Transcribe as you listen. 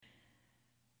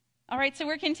All right, so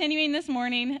we're continuing this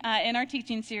morning in our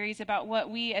teaching series about what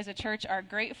we as a church are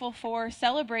grateful for,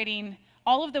 celebrating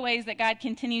all of the ways that God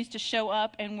continues to show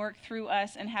up and work through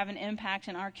us and have an impact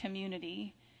in our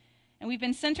community. And we've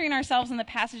been centering ourselves in the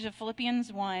passage of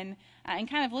Philippians 1 and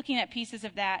kind of looking at pieces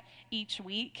of that each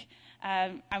week.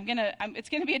 It's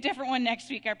going to be a different one next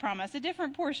week, I promise, a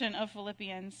different portion of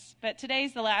Philippians. But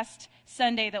today's the last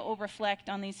Sunday that we'll reflect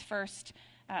on these first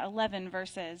 11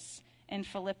 verses in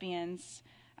Philippians.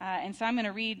 And so I'm going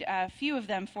to read a few of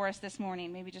them for us this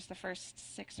morning, maybe just the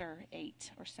first 6 or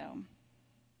 8 or so.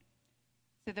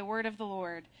 So the word of the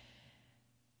Lord.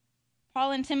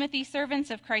 Paul and Timothy,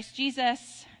 servants of Christ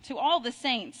Jesus, to all the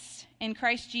saints in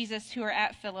Christ Jesus who are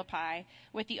at Philippi,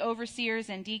 with the overseers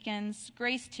and deacons,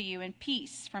 grace to you and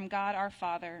peace from God our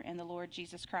Father and the Lord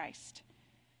Jesus Christ.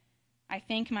 I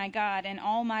thank my God in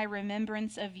all my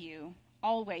remembrance of you,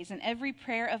 always in every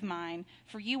prayer of mine,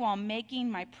 for you all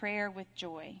making my prayer with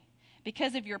joy,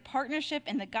 because of your partnership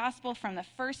in the gospel from the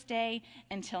first day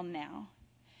until now.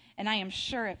 And I am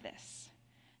sure of this,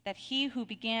 that he who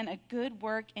began a good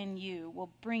work in you will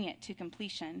bring it to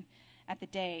completion at the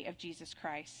day of Jesus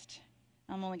Christ.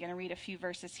 I'm only going to read a few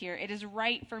verses here. It is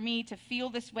right for me to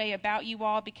feel this way about you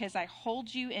all because I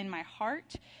hold you in my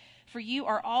heart, for you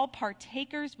are all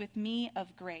partakers with me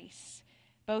of grace,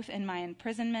 both in my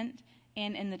imprisonment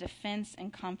and in the defense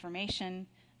and confirmation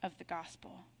of the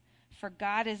gospel. For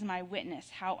God is my witness,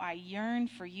 how I yearn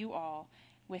for you all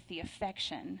with the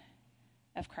affection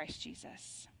of Christ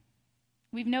Jesus.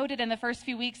 We've noted in the first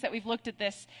few weeks that we've looked at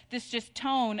this just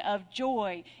tone of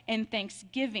joy and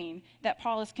thanksgiving that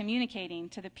Paul is communicating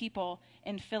to the people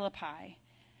in Philippi.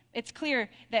 It's clear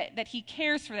that he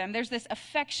cares for them. There's this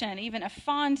affection, even a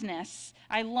fondness.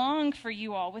 I long for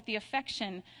you all with the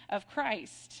affection of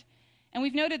Christ. And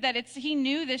we've noted that he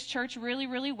knew this church really,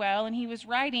 really well, and he was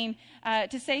writing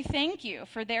to say thank you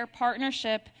for their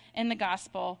partnership in the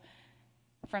gospel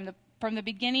from the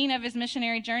beginning of his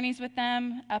missionary journeys with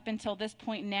them up until this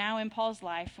point now in Paul's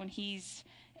life when he's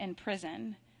in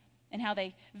prison, and how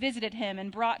they visited him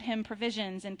and brought him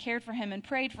provisions and cared for him and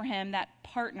prayed for him, that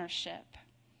partnership.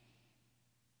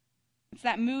 It's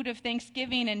that mood of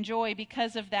thanksgiving and joy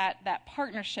because of that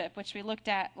partnership, which we looked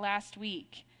at last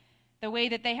week. The way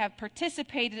that they have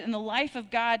participated in the life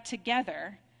of God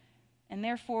together, and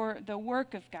therefore the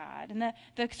work of God, and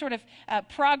the sort of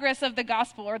progress of the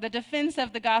gospel, or the defense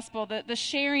of the gospel, the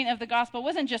sharing of the gospel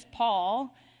wasn't just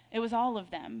Paul, it was all of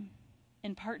them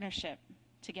in partnership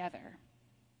together.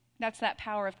 That's that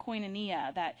power of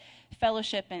koinonia, that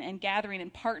fellowship and gathering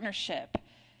and partnership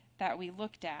that we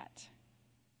looked at.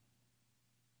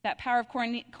 That power of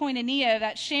koinonia,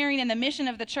 that sharing in the mission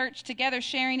of the church together,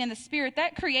 sharing in the Spirit,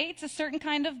 that creates a certain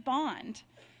kind of bond.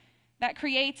 That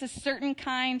creates a certain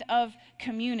kind of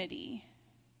community.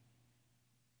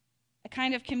 A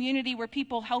kind of community where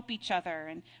people help each other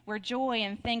and where joy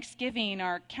and thanksgiving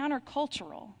are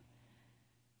countercultural,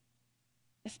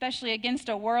 especially against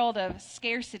a world of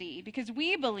scarcity, because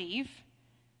we believe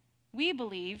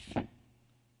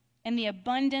in the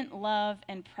abundant love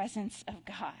and presence of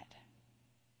God.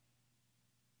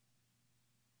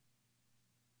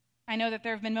 I know that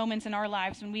there have been moments in our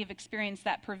lives when we have experienced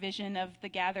that provision of the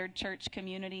gathered church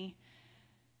community.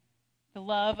 The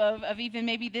love of even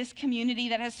maybe this community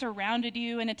that has surrounded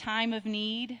you in a time of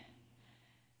need.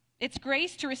 It's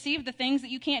grace to receive the things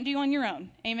that you can't do on your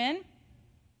own. Amen?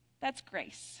 That's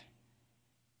grace.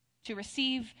 To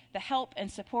receive the help and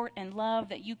support and love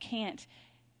that you can't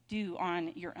do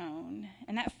on your own.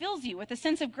 And that fills you with a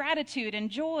sense of gratitude and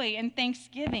joy and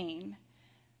thanksgiving.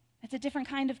 It's a different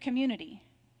kind of community.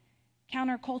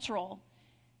 Countercultural,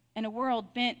 in a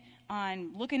world bent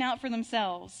on looking out for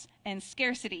themselves and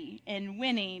scarcity and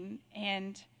winning.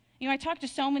 And, I talk to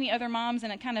so many other moms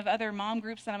and kind of other mom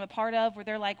groups that I'm a part of where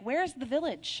they're like, where's the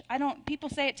village? People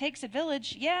say it takes a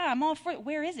village. Yeah, I'm all for it.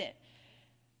 Where is it?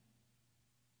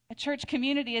 A church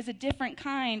community is a different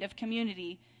kind of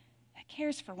community that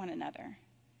cares for one another.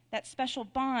 That special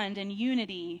bond and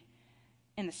unity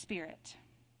in the Spirit.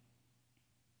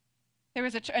 There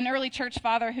was an early church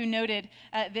father who noted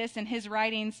this in his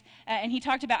writings, and he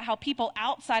talked about how people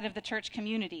outside of the church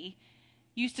community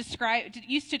used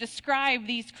to describe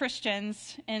these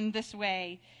Christians in this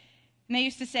way. And they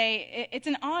used to say, it's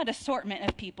an odd assortment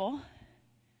of people.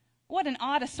 What an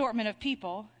odd assortment of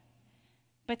people,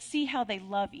 but see how they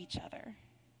love each other.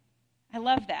 I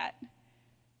love that.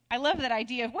 I love that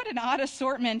idea of what an odd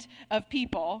assortment of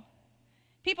people.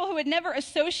 People who would never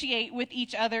associate with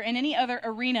each other in any other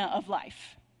arena of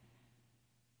life.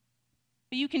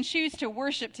 But you can choose to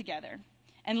worship together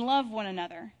and love one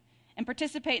another and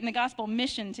participate in the gospel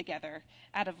mission together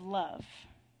out of love.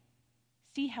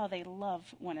 See how they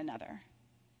love one another.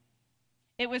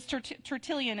 It was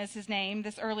Tertullian is his name,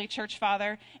 this early church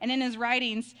father. And in his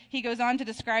writings, he goes on to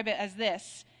describe it as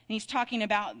this. And he's talking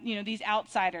about, these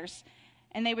outsiders.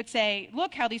 And they would say,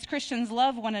 look how these Christians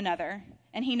love one another.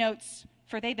 And he notes,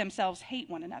 for they themselves hate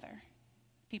one another,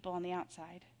 people on the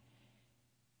outside.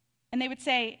 And they would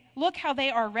say, look how they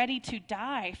are ready to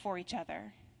die for each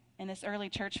other. And this early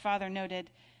church father noted,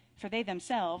 for they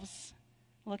themselves,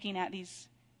 looking at these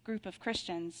group of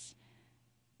Christians,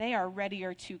 they are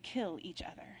readier to kill each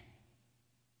other.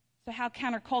 So how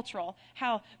countercultural,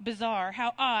 how bizarre,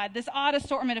 how odd, this odd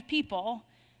assortment of people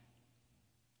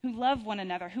who love one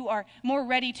another, who are more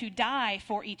ready to die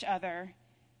for each other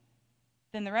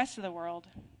than the rest of the world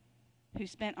who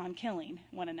spent on killing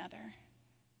one another.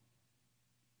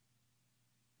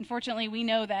 Unfortunately, we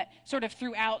know that sort of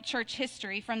throughout church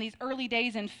history, from these early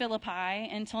days in Philippi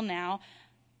until now,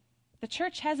 the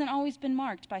church hasn't always been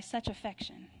marked by such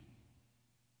affection.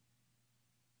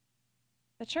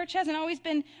 The church hasn't always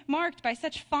been marked by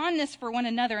such fondness for one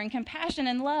another and compassion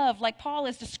and love, like Paul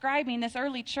is describing this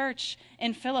early church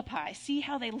in Philippi. See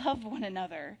how they love one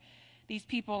another, these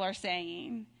people are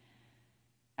saying.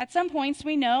 At some points,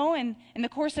 we know in the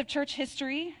course of church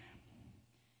history,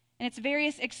 in its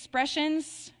various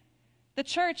expressions, the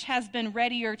church has been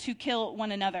readier to kill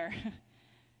one another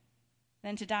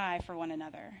than to die for one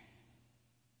another.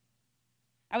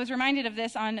 I was reminded of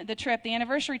this on the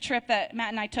anniversary trip that Matt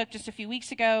and I took just a few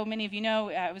weeks ago. Many of you know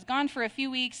I was gone for a few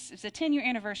weeks. It was a 10-year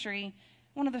anniversary.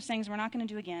 One of those things we're not going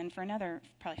to do again for another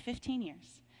probably 15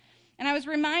 years. And I was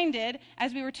reminded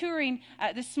as we were touring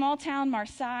this small town,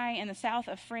 Marseille, in the south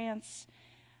of France.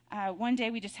 One day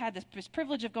we just had this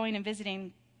privilege of going and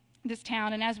visiting this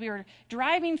town. And as we were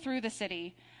driving through the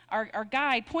city, our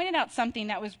guide pointed out something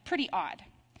that was pretty odd.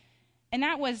 And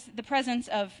that was the presence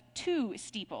of 2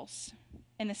 steeples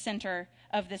in the center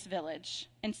of this village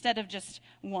instead of just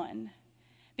one.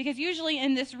 Because usually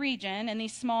in this region, in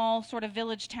these small sort of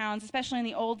village towns, especially in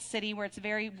the old city where it's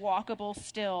very walkable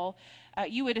still,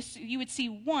 you would see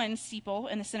one steeple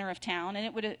in the center of town,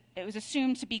 and it was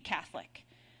assumed to be Catholic.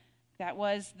 That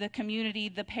was the community,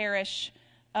 the parish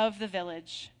of the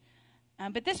village.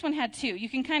 But this one had 2. You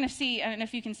can kind of see, I don't know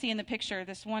if you can see in the picture,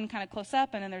 this one kind of close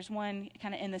up, and then there's one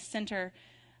kind of in the center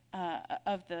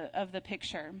of the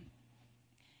picture.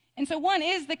 And so one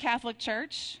is the Catholic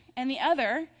Church, and the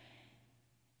other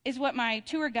is what my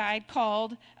tour guide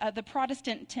called the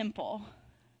Protestant temple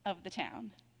of the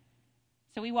town.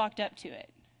 So we walked up to it.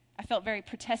 I felt very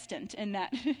Protestant in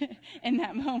that in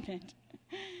that moment.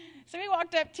 So we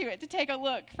walked up to it to take a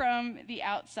look from the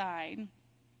outside.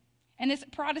 And this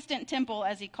Protestant temple,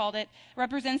 as he called it,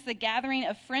 represents the gathering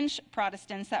of French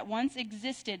Protestants that once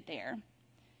existed there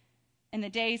in the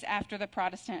days after the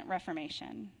Protestant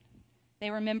Reformation. They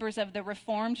were members of the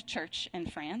Reformed Church in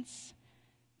France,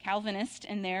 Calvinist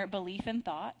in their belief and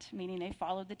thought, meaning they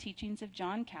followed the teachings of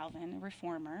John Calvin, a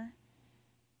reformer.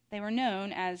 They were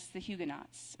known as the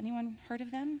Huguenots. Anyone heard of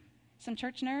them? Some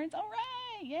church nerds? All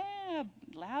right, yeah,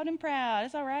 loud and proud.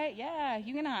 It's all right, yeah,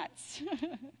 Huguenots.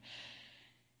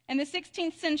 In the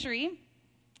 16th century,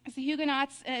 as the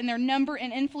Huguenots and their number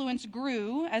and influence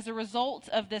grew as a result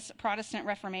of this Protestant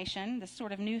Reformation, this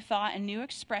sort of new thought and new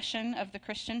expression of the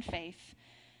Christian faith,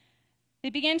 they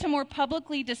began to more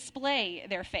publicly display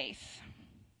their faith.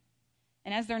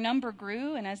 And as their number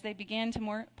grew and as they began to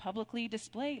more publicly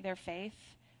display their faith,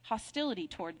 hostility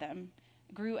toward them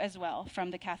grew as well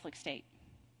from the Catholic state,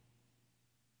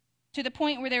 to the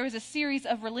point where there was a series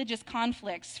of religious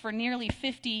conflicts for nearly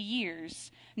 50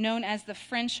 years known as the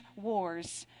French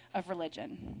Wars of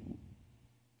Religion.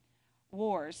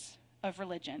 Wars of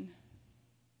religion.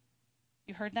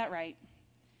 You heard that right.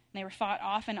 They were fought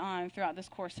off and on throughout this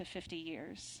course of 50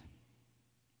 years.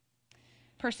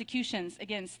 Persecutions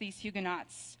against these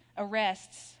Huguenots,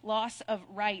 arrests, loss of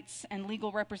rights and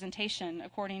legal representation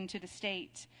according to the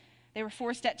state. They were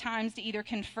forced at times to either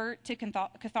convert to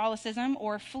Catholicism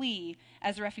or flee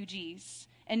as refugees.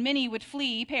 And many would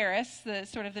flee Paris, the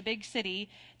sort of the big city,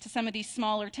 to some of these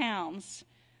smaller towns.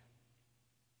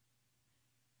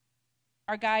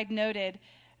 Our guide noted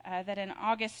that in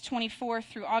August 24th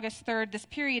through August 3rd, this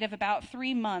period of about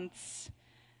 3 months,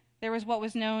 there was what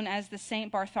was known as the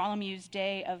St. Bartholomew's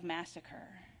Day of Massacre.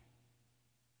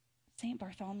 St.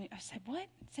 Bartholomew, I said, what?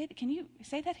 Can you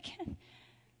say that again?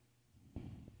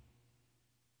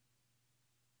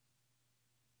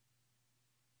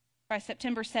 By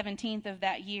September 17th of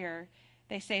that year,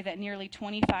 they say that nearly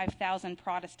 25,000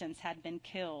 Protestants had been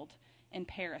killed in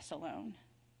Paris alone.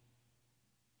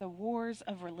 The wars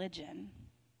of religion.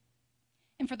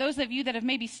 And for those of you that have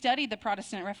maybe studied the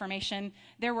Protestant Reformation,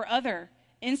 there were other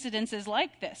incidences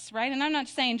like this, right? And I'm not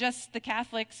saying just the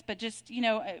Catholics, but just,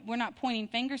 we're not pointing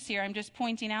fingers here. I'm just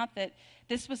pointing out that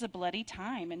this was a bloody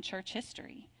time in church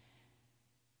history.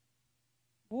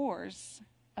 Wars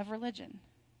of religion.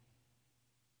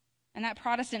 And that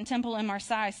Protestant temple in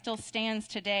Marseille still stands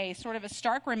today, sort of a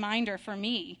stark reminder for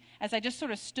me, as I just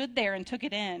sort of stood there and took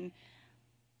it in,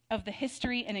 of the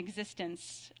history and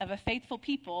existence of a faithful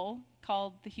people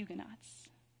called the Huguenots.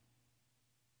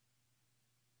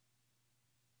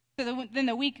 So then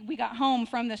the week we got home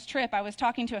from this trip, I was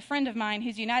talking to a friend of mine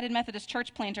who's United Methodist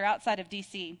Church planter outside of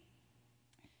D.C.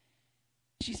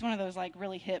 She's one of those like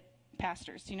really hip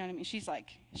pastors, you know what I mean? She's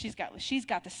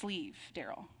got the sleeve,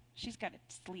 Daryl. She's got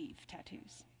sleeve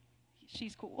tattoos.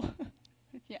 She's cool.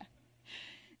 Yeah.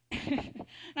 And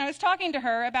I was talking to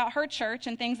her about her church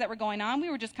and things that were going on. We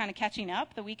were just kind of catching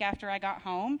up the week after I got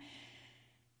home.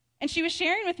 And she was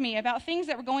sharing with me about things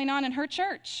that were going on in her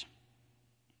church.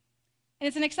 And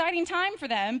it's an exciting time for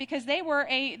them because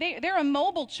they're a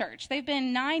mobile church. They've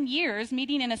been 9 years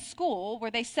meeting in a school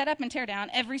where they set up and tear down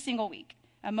every single week.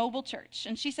 A mobile church.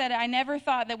 And she said, I never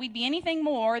thought that we'd be anything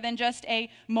more than just a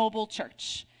mobile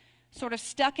church. Sort of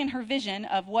stuck in her vision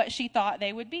of what she thought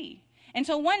they would be.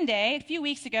 Until one day, a few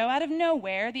weeks ago, out of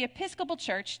nowhere, the Episcopal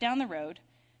Church down the road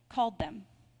called them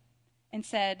and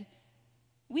said,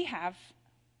 we have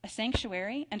a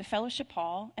sanctuary and a fellowship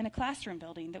hall and a classroom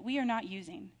building that we are not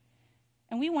using.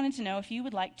 And we wanted to know if you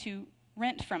would like to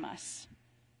rent from us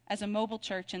as a mobile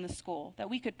church in the school, that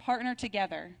we could partner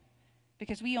together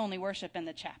because we only worship in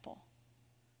the chapel.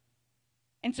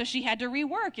 And so she had to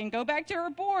rework and go back to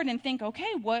her board and think,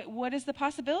 okay, what is the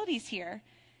possibilities here?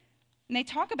 And they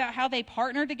talk about how they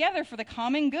partner together for the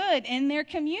common good in their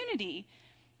community.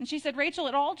 And she said, Rachel,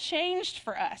 it all changed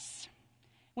for us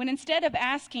when instead of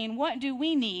asking, what do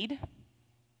we need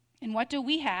and what do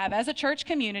we have as a church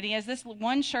community, as this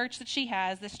one church that she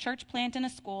has, this church plant in a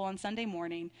school on Sunday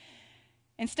morning,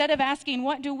 instead of asking,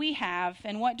 what do we have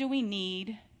and what do we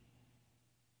need,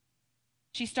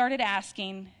 she started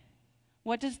asking,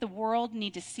 what does the world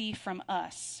need to see from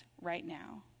us right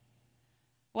now?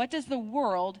 What does the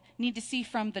world need to see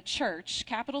from the church,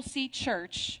 capital C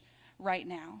church, right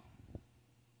now?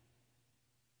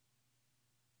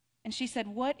 And she said,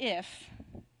 what if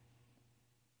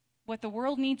what the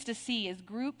world needs to see is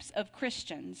groups of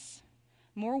Christians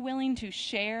more willing to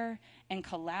share and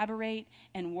collaborate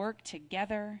and work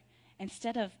together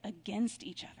instead of against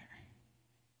each other?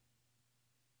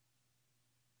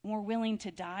 More willing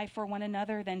to die for one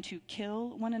another than to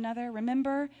kill one another.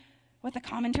 Remember what the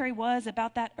commentary was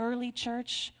about that early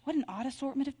church? What an odd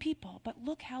assortment of people, but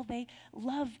look how they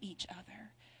love each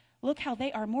other. Look how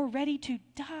they are more ready to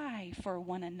die for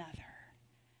one another.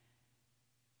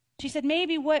 She said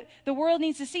maybe what the world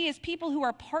needs to see is people who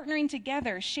are partnering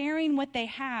together, sharing what they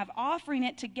have, offering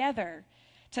it together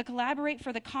to collaborate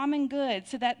for the common good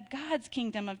so that God's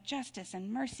kingdom of justice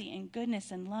and mercy and goodness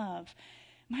and love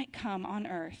might come on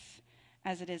earth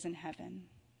as it is in heaven.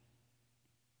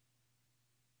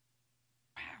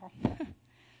 Wow.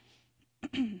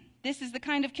 This is the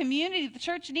kind of community the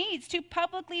church needs to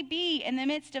publicly be in the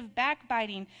midst of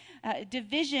backbiting,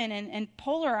 division, and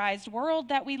polarized world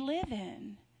that we live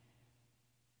in.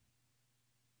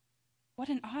 What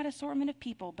an odd assortment of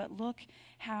people, but look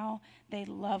how they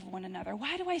love one another.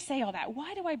 Why do I say all that?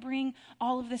 Why do I bring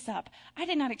all of this up? I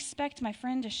did not expect my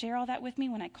friend to share all that with me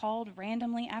when I called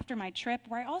randomly after my trip,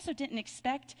 where I also didn't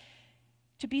expect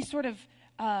to be sort of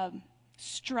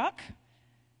struck,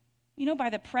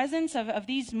 by the presence of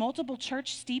these multiple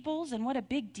church steeples and what a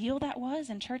big deal that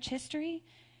was in church history.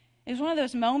 It was one of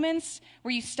those moments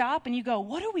where you stop and you go,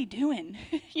 what are we doing?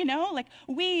 Like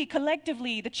we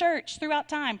collectively, the church throughout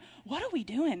time, what are we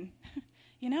doing?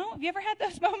 Have you ever had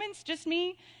those moments? Just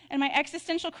me and my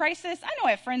existential crisis? I know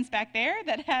I have friends back there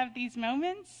that have these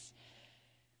moments.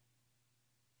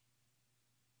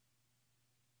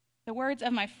 The words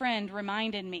of my friend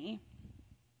reminded me,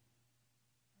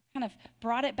 kind of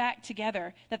brought it back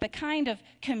together, that the kind of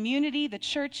community the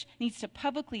church needs to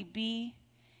publicly be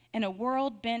in a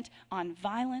world bent on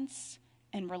violence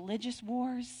and religious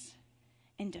wars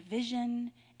and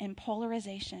division and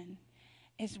polarization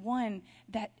is one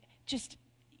that just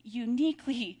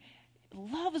uniquely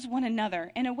loves one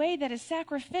another in a way that is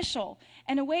sacrificial,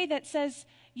 in a way that says,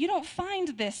 you don't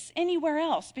find this anywhere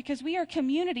else because we are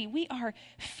community, we are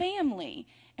family,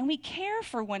 and we care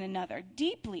for one another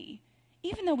deeply,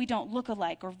 even though we don't look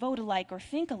alike or vote alike or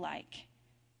think alike.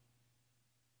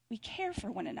 We care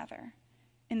for one another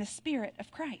in the Spirit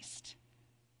of Christ.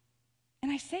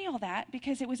 And I say all that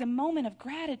because it was a moment of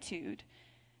gratitude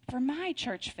for my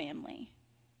church family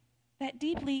that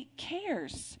deeply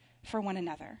cares for one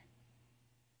another.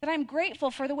 that I'm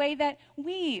grateful for the way that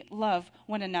we love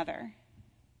one another.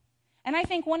 And I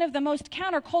think one of the most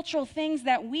countercultural things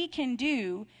that we can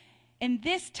do in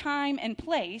this time and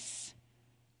place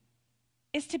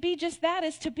is to be just that,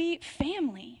 is to be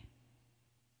family.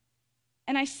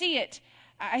 And I see it.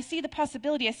 I see the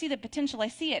possibility. I see the potential. I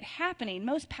see it happening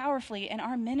most powerfully in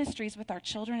our ministries with our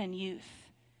children and youth.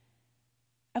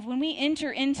 Of when we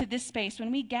enter into this space,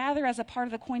 when we gather as a part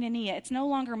of the koinonia, it's no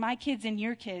longer my kids and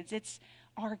your kids. It's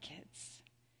our kids.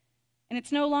 And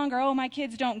it's no longer, oh, my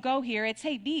kids don't go here. It's,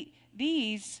 hey,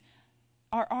 these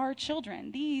are our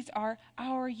children. These are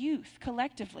our youth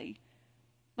collectively.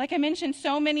 Like I mentioned,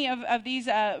 so many of these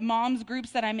moms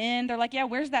groups that I'm in, they're like, yeah,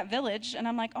 where's that village? And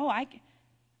I'm like, oh,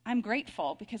 I'm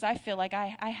grateful because I feel like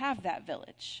I have that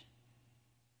village.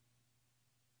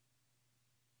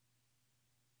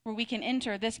 Where we can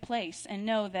enter this place and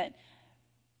know that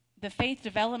the faith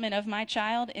development of my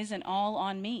child isn't all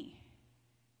on me.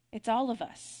 It's all of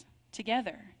us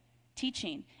together,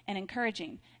 teaching and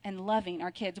encouraging and loving our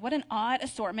kids. What an odd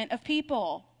assortment of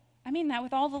people. I mean that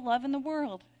with all the love in the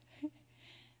world.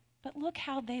 But look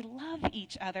how they love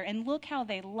each other, and look how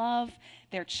they love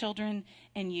their children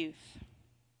and youth.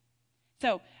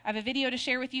 So I have a video to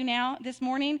share with you now this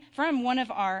morning from one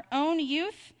of our own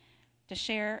youth to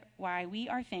share why we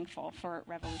are thankful for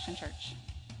Revolution Church.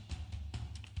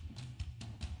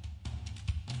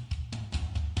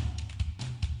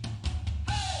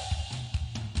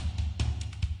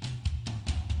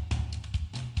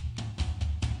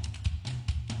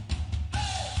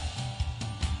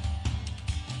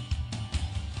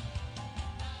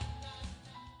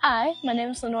 Hi, my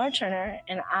name is Lenora Turner,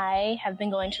 and I have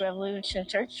been going to Revolution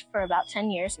Church for about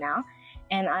 10 years now,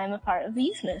 and I'm a part of the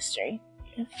youth ministry.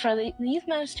 The youth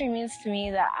ministry means to me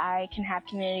that I can have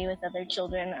community with other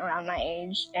children around my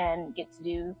age and get to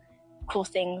do cool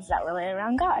things that relate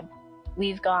around God.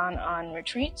 We've gone on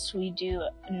retreats, we do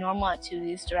normal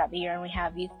activities throughout the year, and we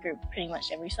have youth group pretty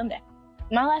much every Sunday.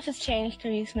 My life has changed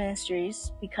through youth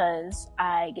ministries because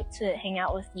I get to hang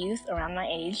out with youth around my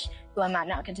age who I might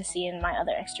not get to see in my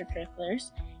other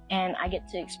extracurriculars, and I get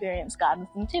to experience God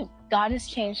with them too. God has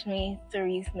changed me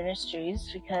through youth ministries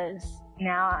because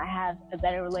now I have a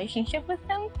better relationship with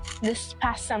Him. This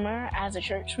past summer, as a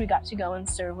church, we got to go and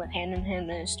serve with Hand in Hand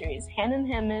Ministries. Hand in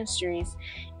Hand Ministries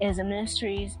is a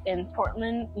ministry in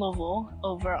Portland, Louisville,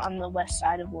 over on the west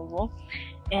side of Louisville,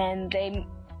 and they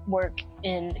work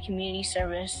in community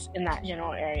service in that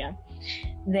general area.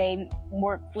 They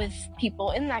work with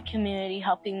people in that community,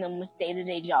 helping them with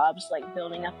day-to-day jobs like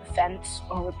building up a fence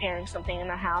or repairing something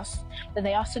in a house. But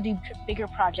they also do bigger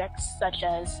projects such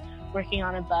as working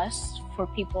on a bus for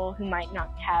people who might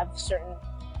not have certain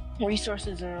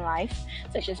resources in their life,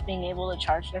 such as being able to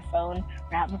charge their phone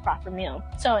or have a proper meal.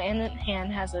 So Hand in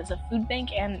Hand has a food bank,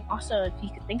 and also, if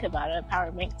you could think about it, a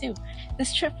power bank too.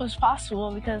 This trip was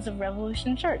possible because of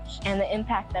Revolution Church and the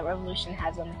impact that Revolution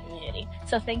has on the community.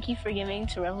 So thank you for giving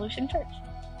to Revolution Church.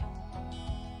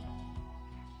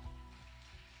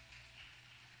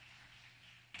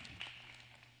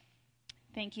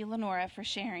 Thank you, Lenora, for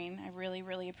sharing. I really,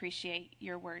 really appreciate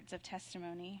your words of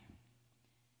testimony.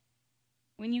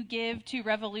 When you give to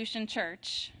Revolution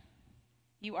Church,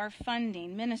 you are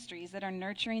funding ministries that are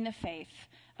nurturing the faith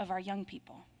of our young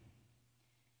people.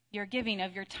 You're giving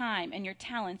of your time and your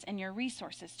talents and your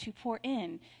resources to pour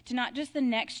in to not just the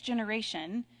next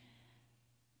generation,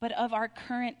 but of our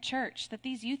current church, that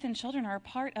these youth and children are a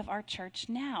part of our church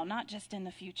now, not just in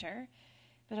the future,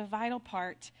 but a vital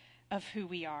part of who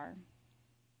we are.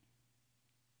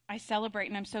 I celebrate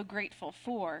and I'm so grateful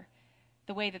for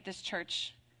the way that this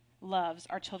church loves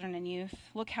our children and youth.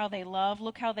 Look how they love.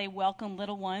 Look how they welcome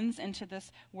little ones into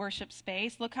this worship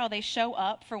space. Look how they show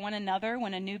up for one another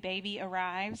when a new baby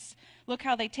arrives. Look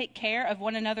how they take care of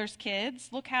one another's kids.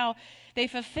 Look how they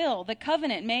fulfill the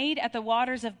covenant made at the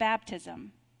waters of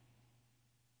baptism.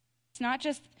 It's not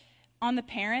just on the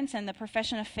parents and the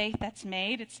profession of faith that's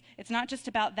made. It's not just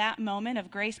about that moment of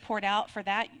grace poured out for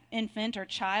that infant or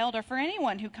child or for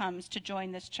anyone who comes to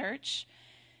join this church.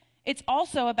 It's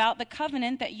also about the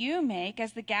covenant that you make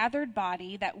as the gathered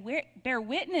body that bear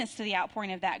witness to the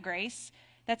outpouring of that grace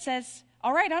that says,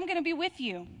 all right, I'm going to be with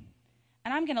you,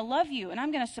 and I'm going to love you, and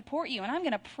I'm going to support you, and I'm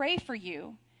going to pray for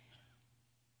you.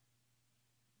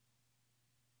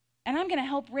 And I'm going to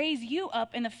help raise you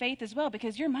up in the faith as well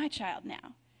because you're my child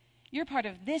now. You're part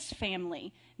of this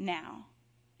family now,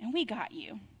 and we got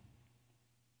you.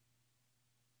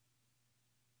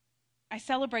 I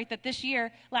celebrate that this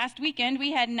year, last weekend,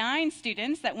 we had 9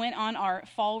 students that went on our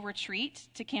fall retreat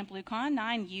to Camp Lucon,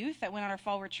 9 youth that went on our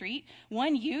fall retreat.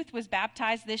 1 youth was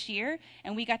baptized this year,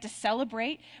 and we got to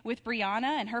celebrate with Brianna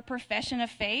and her profession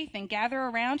of faith and gather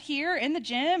around here in the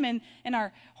gym and in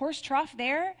our horse trough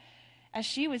there as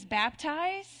she was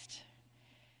baptized.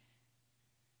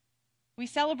 We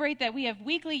celebrate that we have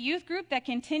weekly youth group that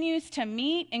continues to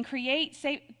meet and create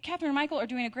safe. Catherine and Michael are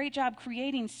doing a great job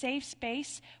creating safe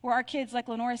space where our kids, like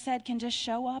Lenora said, can just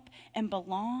show up and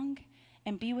belong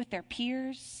and be with their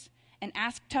peers and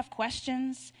ask tough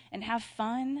questions and have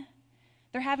fun.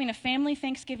 They're having a family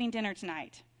Thanksgiving dinner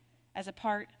tonight as a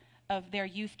part of their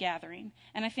youth gathering.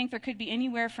 And I think there could be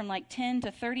anywhere from like 10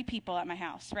 to 30 people at my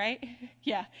house, right?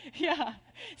 Yeah.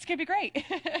 It's going to be great.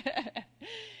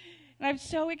 And I'm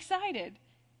so excited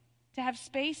to have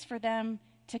space for them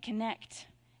to connect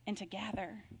and to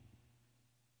gather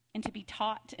and to be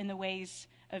taught in the ways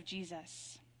of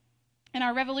Jesus. In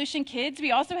our Revolution Kids, we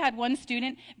also had 1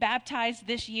 student baptized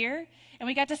this year, and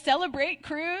we got to celebrate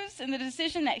Cruz and the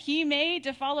decision that he made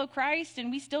to follow Christ,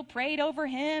 and we still prayed over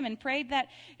him and prayed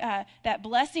that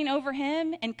blessing over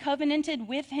him and covenanted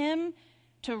with him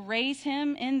to raise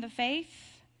him in the faith.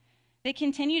 They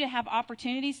continue to have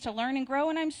opportunities to learn and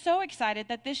grow, and I'm so excited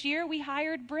that this year we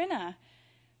hired Brenna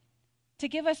to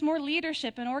give us more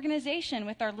leadership and organization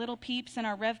with our Little Peeps and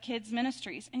our Rev Kids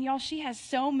ministries. And y'all, she has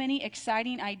so many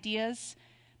exciting ideas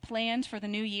planned for the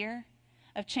new year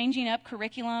of changing up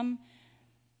curriculum,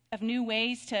 of new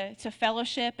ways to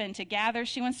fellowship and to gather.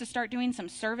 She wants to start doing some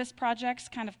service projects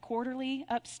kind of quarterly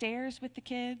upstairs with the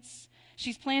kids.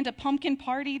 She's planned a pumpkin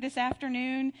party this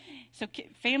afternoon. So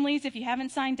families, if you haven't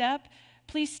signed up,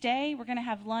 please stay. We're going to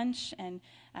have lunch and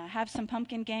have some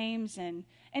pumpkin games. And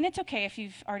it's okay if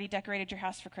you've already decorated your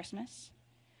house for Christmas.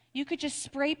 You could just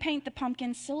spray paint the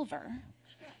pumpkin silver,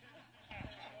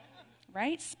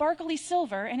 right? Sparkly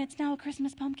silver, and it's now a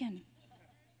Christmas pumpkin.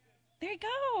 There you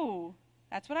go.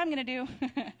 That's what I'm going to do.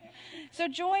 So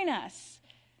join us.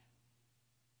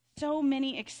 So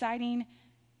many exciting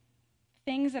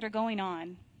things that are going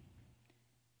on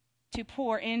to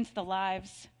pour into the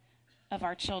lives of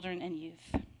our children and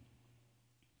youth.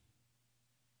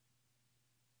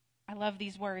 I love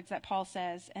these words that Paul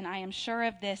says, and I am sure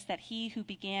of this, that he who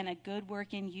began a good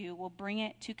work in you will bring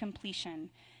it to completion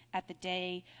at the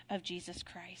day of Jesus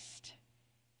Christ.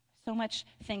 So much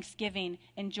thanksgiving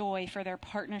and joy for their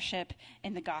partnership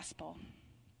in the gospel.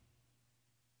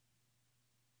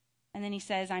 And then he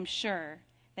says, I'm sure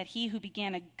that he who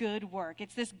began a good work,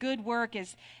 it's this good work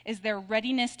is their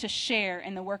readiness to share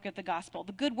in the work of the gospel.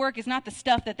 The good work is not the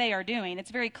stuff that they are doing.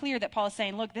 It's very clear that Paul is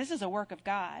saying, look, this is a work of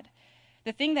God.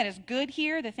 The thing that is good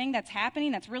here, the thing that's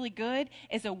happening that's really good,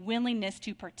 is a willingness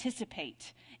to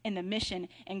participate in the mission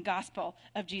and gospel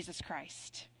of Jesus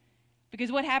Christ.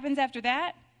 Because what happens after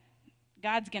that?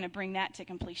 God's going to bring that to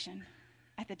completion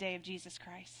at the day of Jesus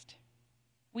Christ.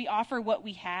 We offer what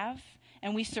we have,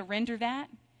 and we surrender that,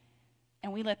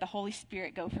 and we let the Holy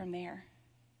Spirit go from there.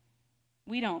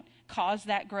 We don't cause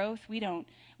that growth. We don't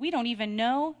even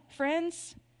know,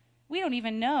 friends, we don't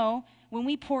even know when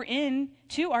we pour in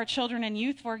to our children and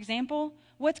youth, for example,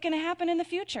 what's going to happen in the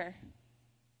future.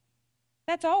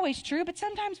 That's always true, but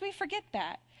sometimes we forget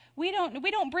that. We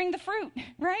don't bring the fruit,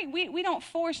 right? We don't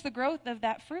force the growth of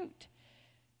that fruit.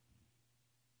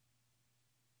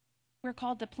 We're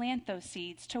called to plant those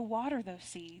seeds, to water those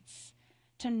seeds,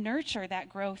 to nurture that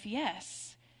growth,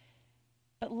 yes.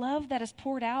 But love that is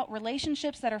poured out,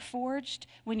 relationships that are forged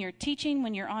when you're teaching,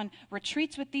 when you're on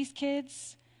retreats with these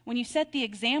kids, when you set the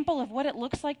example of what it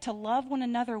looks like to love one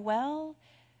another well,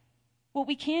 what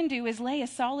we can do is lay a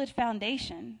solid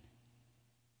foundation.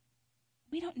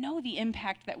 We don't know the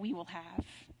impact that we will have.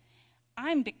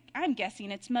 I'm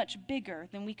guessing it's much bigger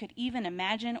than we could even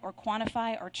imagine or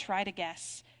quantify or try to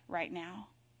guess right now.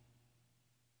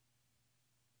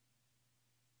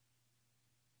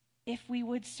 If we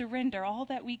would surrender all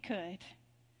that we could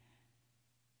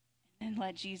and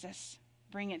let Jesus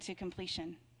bring it to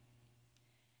completion.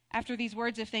 After these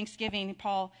words of thanksgiving,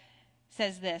 Paul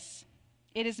says this,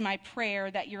 "It is my prayer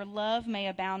that your love may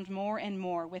abound more and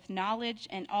more with knowledge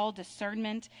and all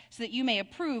discernment, so that you may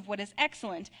approve what is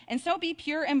excellent, and so be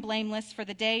pure and blameless for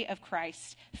the day of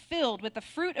Christ, filled with the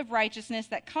fruit of righteousness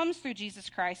that comes through Jesus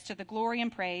Christ to the glory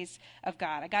and praise of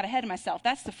God." I got ahead of myself.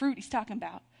 That's the fruit he's talking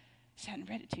about. Just hadn't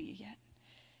read it to you yet.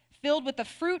 Filled with the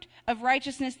fruit of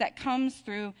righteousness that comes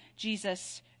through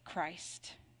Jesus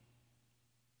Christ.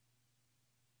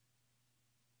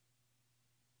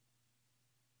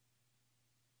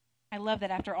 I love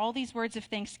that after all these words of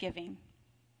thanksgiving,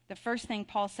 the first thing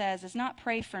Paul says is not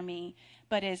pray for me,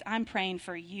 but is I'm praying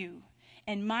for you.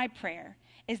 and my prayer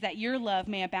is that your love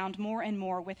may abound more and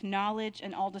more with knowledge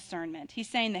and all discernment. He's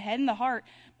saying the head and the heart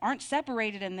aren't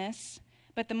separated in this,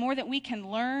 but the more that we can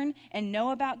learn and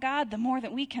know about God, the more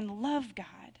that we can love God.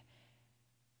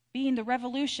 Being the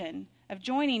revolution of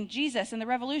joining Jesus in the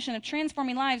revolution of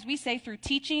transforming lives, we say through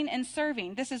teaching and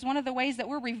serving. This is one of the ways that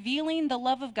we're revealing the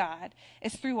love of God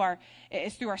is through our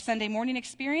Sunday morning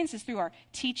experience, is through our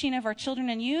teaching of our children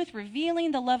and youth,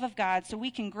 revealing the love of God so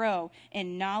we can grow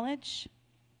in knowledge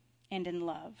and in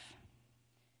love.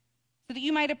 So that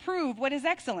you might approve what is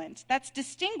excellent. That's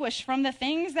distinguished from the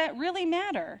things that really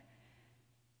matter.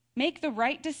 Make the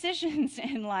right decisions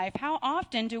in life. How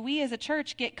often do we as a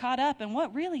church get caught up in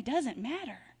what really doesn't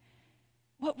matter?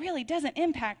 What really doesn't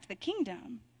impact the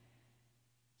kingdom?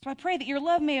 So I pray that your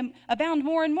love may abound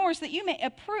more and more so that you may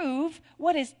approve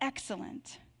what is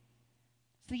excellent.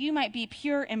 So that you might be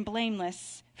pure and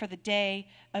blameless for the day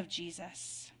of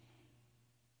Jesus.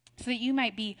 So that you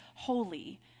might be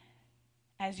holy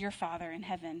as your Father in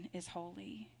heaven is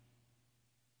holy.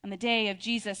 On the day of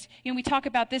Jesus, we talk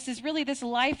about this is really this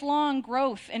lifelong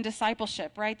growth in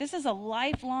discipleship, right? This is a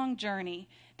lifelong journey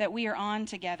that we are on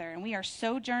together, and we are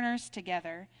sojourners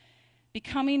together,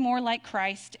 becoming more like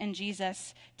Christ and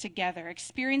Jesus together,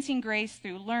 experiencing grace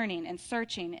through learning and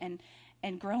searching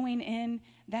and growing in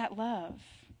that love,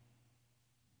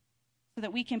 so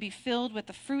that we can be filled with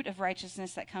the fruit of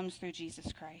righteousness that comes through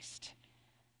Jesus Christ.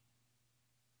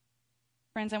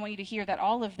 Friends, I want you to hear that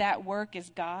all of that work is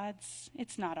God's.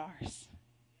 It's not ours.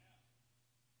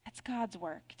 That's God's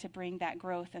work to bring that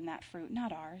growth and that fruit,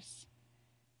 not ours.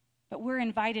 But we're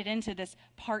invited into this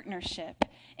partnership,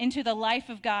 into the life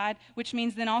of God, which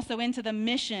means then also into the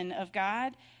mission of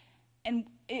God. And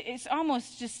it's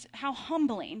almost just how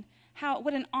humbling,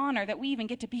 what an honor that we even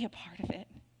get to be a part of it.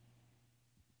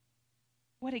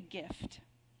 What a gift.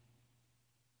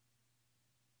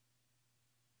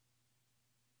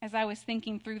 As I was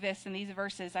thinking through this in these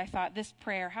verses, I thought this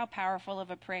prayer, how powerful of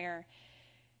a prayer.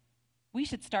 We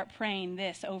should start praying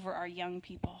this over our young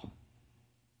people,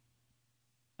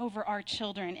 over our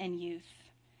children and youth,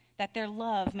 that their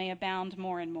love may abound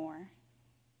more and more,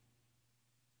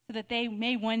 so that they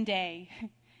may one day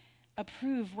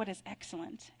approve what is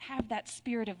excellent, have that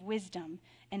spirit of wisdom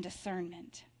and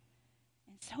discernment.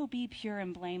 So be pure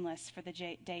and blameless for the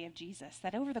day of Jesus,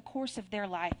 that over the course of their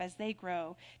life, as they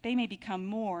grow, they may become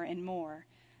more and more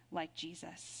like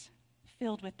Jesus,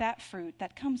 filled with that fruit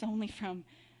that comes only from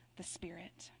the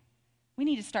Spirit. We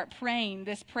need to start praying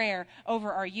this prayer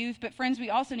over our youth, but friends,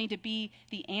 we also need to be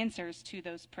the answers to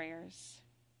those prayers,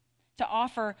 to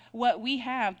offer what we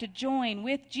have, to join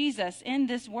with Jesus in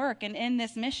this work and in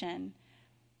this mission.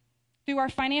 Through our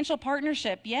financial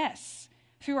partnership, yes.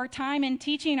 Through our time in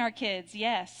teaching our kids,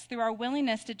 yes. Through our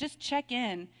willingness to just check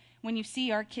in when you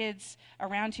see our kids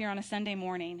around here on a Sunday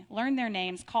morning. Learn their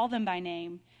names, call them by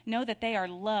name. Know that they are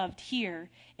loved here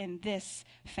in this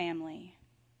family.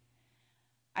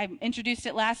 I introduced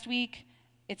it last week.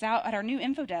 It's out at our new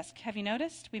info desk. Have you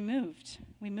noticed? We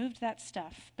moved that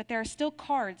stuff. But there are still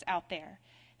cards out there.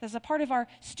 As a part of our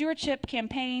stewardship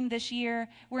campaign this year,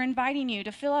 we're inviting you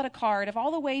to fill out a card of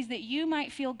all the ways that you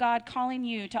might feel God calling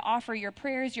you to offer your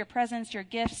prayers, your presence, your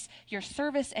gifts, your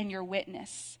service, and your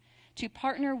witness, to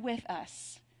partner with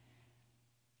us.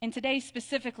 And today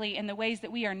specifically in the ways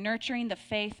that we are nurturing the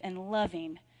faith and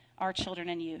loving our children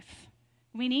and youth.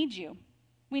 We need you.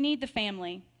 We need the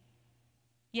family.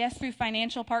 Yes, through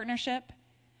financial partnership,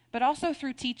 but also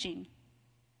through teaching.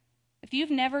 If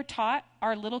you've never taught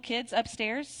our little kids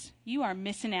upstairs, you are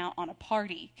missing out on a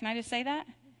party. Can I just say that?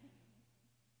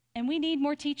 And we need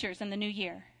more teachers in the new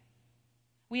year.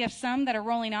 We have some that are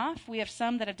rolling off. We have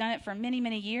some that have done it for many,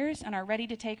 many years and are ready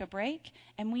to take a break.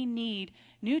 And we need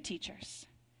new teachers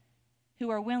who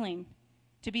are willing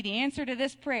to be the answer to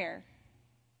this prayer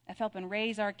of helping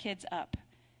raise our kids up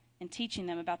and teaching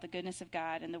them about the goodness of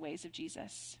God and the ways of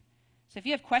Jesus. So if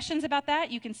you have questions about that,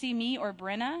 you can see me or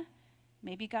Brenna.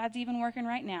 Maybe God's even working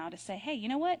right now to say, hey, you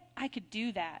know what? I could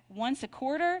do that. Once a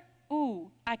quarter,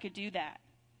 I could do that.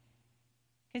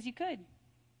 Because you could.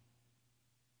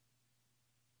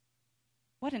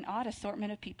 What an odd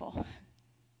assortment of people.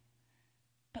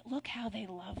 But look how they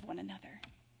love one another.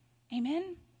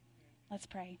 Amen? Let's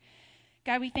pray.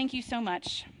 God, we thank you so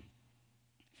much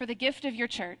for the gift of your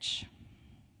church.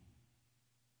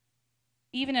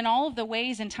 Even in all of the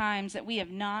ways and times that we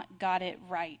have not got it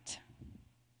right.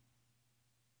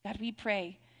 God, we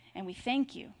pray and we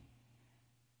thank you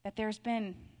that there's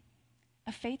been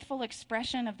a faithful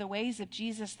expression of the ways of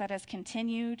Jesus that has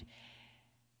continued,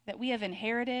 that we have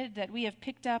inherited, that we have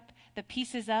picked up the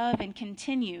pieces of and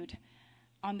continued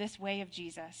on this way of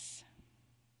Jesus.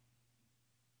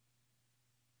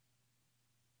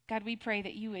 God, we pray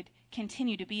that you would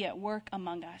continue to be at work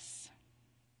among us,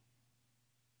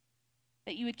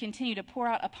 that you would continue to pour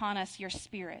out upon us your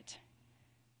Spirit,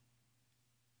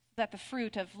 that the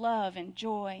fruit of love and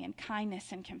joy and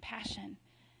kindness and compassion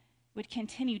would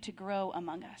continue to grow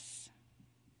among us.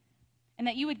 And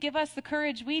that you would give us the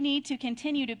courage we need to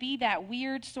continue to be that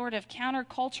weird sort of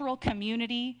countercultural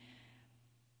community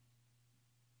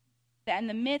that in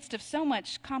the midst of so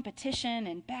much competition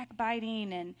and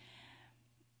backbiting and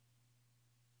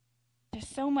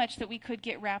just so much that we could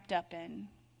get wrapped up in,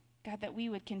 God, that we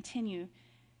would continue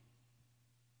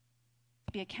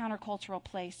to be a countercultural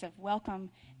place of welcome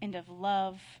and of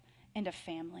love and of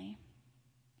family,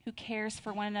 who cares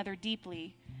for one another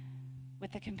deeply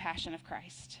with the compassion of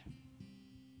Christ.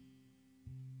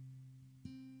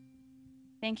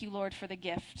 Thank you, Lord, for the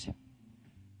gift,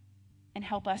 and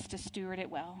help us to steward it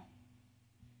well.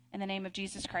 In the name of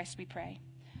Jesus Christ we pray.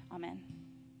 Amen.